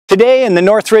Today in the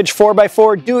Northridge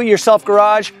 4x4 Do-It-Yourself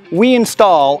Garage, we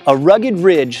install a Rugged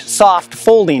Ridge soft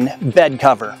folding bed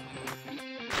cover.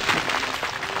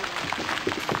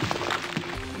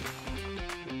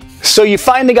 So you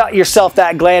finally got yourself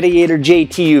that Gladiator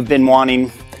JT you've been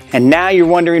wanting, and now you're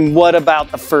wondering, what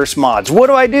about the first mods? What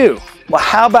do I do? Well,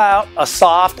 how about a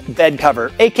soft bed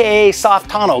cover, aka soft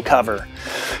tonneau cover?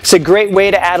 It's a great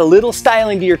way to add a little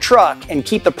styling to your truck and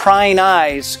keep the prying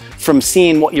eyes from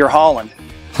seeing what you're hauling.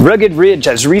 Rugged Ridge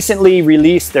has recently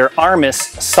released their Armis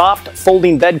soft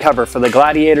folding bed cover for the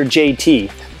Gladiator JT.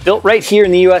 Built right here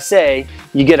in the USA,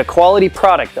 you get a quality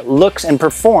product that looks and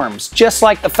performs just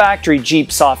like the factory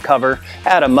Jeep soft cover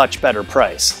at a much better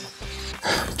price.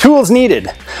 Tools needed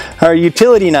are a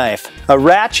utility knife, a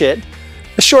ratchet,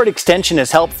 a short extension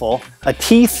is helpful, a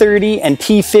T30 and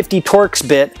T50 Torx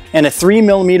bit, and a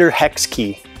 3mm hex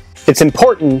key. It's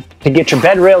important to get your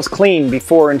bed rails clean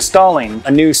before installing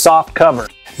a new soft cover.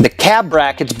 The cab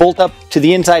brackets bolt up to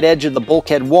the inside edge of the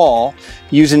bulkhead wall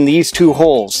using these two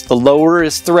holes. The lower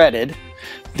is threaded,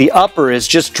 the upper is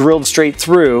just drilled straight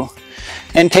through,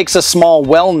 and takes a small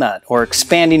well nut or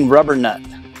expanding rubber nut.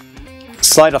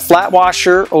 Slide a flat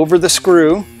washer over the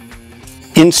screw,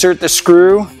 insert the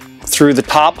screw through the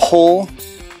top hole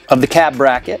of the cab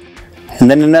bracket, and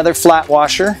then another flat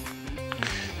washer,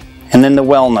 and then the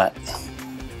well nut.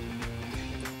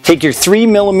 Take your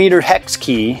 3mm hex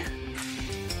key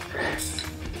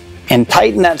and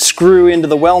tighten that screw into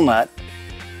the well nut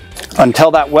until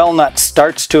that well nut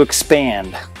starts to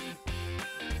expand.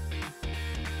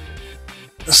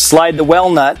 Slide the well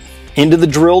nut into the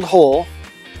drilled hole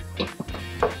and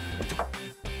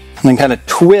then kind of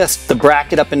twist the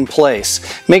bracket up in place.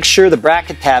 Make sure the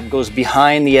bracket tab goes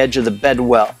behind the edge of the bed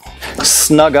well.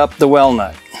 Snug up the well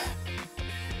nut.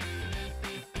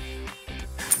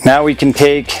 Now we can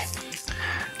take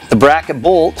the bracket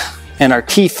bolt and our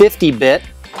T50 bit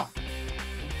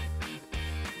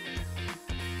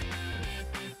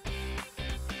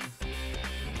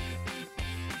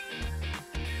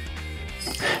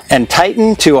and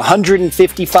tighten to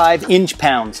 155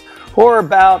 inch-pounds, or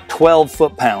about 12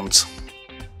 foot-pounds.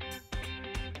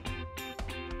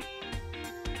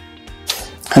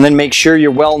 And then make sure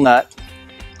your well nut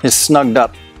is snugged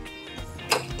up.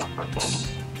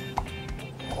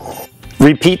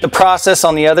 Repeat the process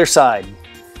on the other side.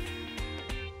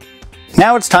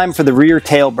 Now it's time for the rear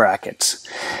tail brackets.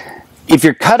 If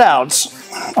your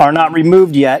cutouts are not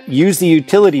removed yet, use the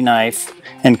utility knife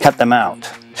and cut them out.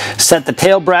 Set the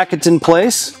tail brackets in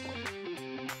place.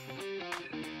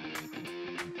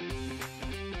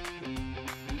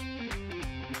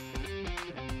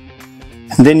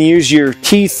 And then use your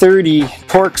T30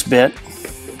 Torx bit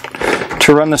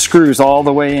to run the screws all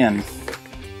the way in.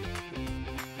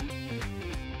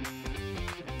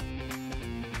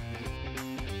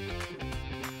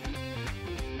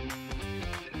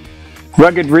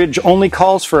 Rugged Ridge only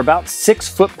calls for about 6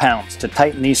 foot-pounds to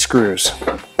tighten these screws.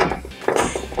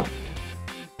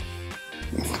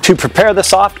 To prepare the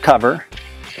soft cover,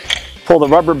 pull the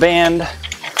rubber band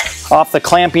off the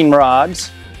clamping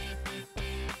rods,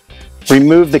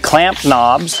 remove the clamp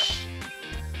knobs,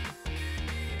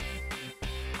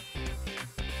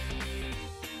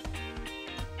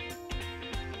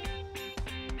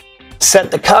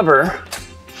 set the cover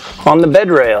on the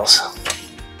bed rails.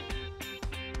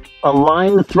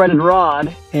 Align the threaded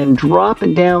rod and drop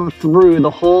it down through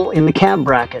the hole in the cab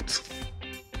brackets.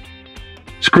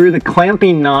 Screw the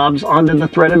clamping knobs onto the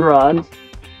threaded rod.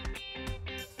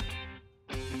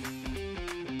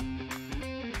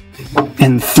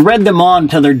 And thread them on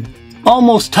till they're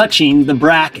almost touching the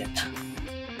bracket.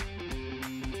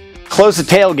 Close the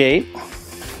tailgate.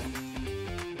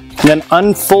 Then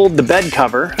unfold the bed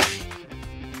cover.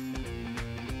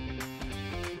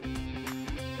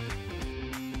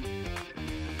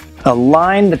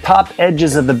 Align the top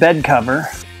edges of the bed cover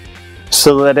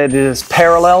so that it is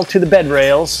parallel to the bed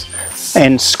rails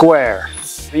and square.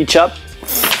 Reach up,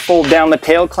 fold down the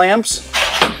tail clamps,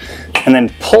 and then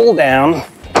pull down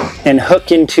and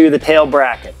hook into the tail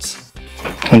brackets.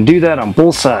 And do that on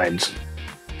both sides.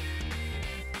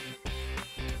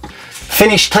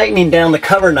 Finish tightening down the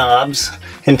cover knobs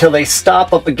until they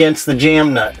stop up against the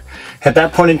jam nut. At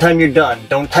that point in time, you're done.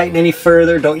 Don't tighten any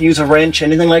further, don't use a wrench,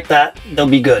 anything like that. They'll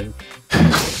be good.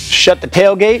 Shut the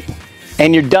tailgate,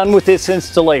 and you're done with this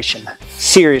installation.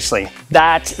 Seriously,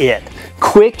 that's it.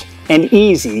 Quick and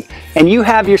easy, and you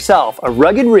have yourself a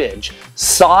Rugged Ridge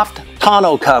soft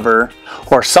tonneau cover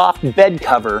or soft bed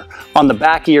cover on the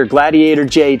back of your Gladiator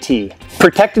JT.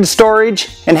 Protected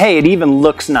storage, and hey, it even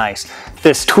looks nice.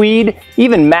 This tweed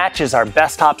even matches our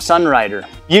Best Top Sunrider.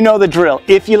 You know the drill.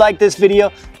 If you like this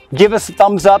video, give us a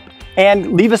thumbs up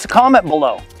and leave us a comment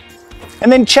below.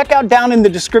 And then check out down in the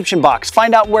description box,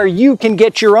 find out where you can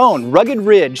get your own Rugged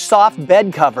Ridge soft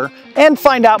bed cover and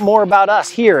find out more about us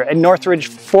here at Northridge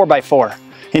 4x4.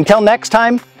 Until next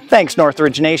time, thanks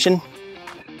Northridge Nation.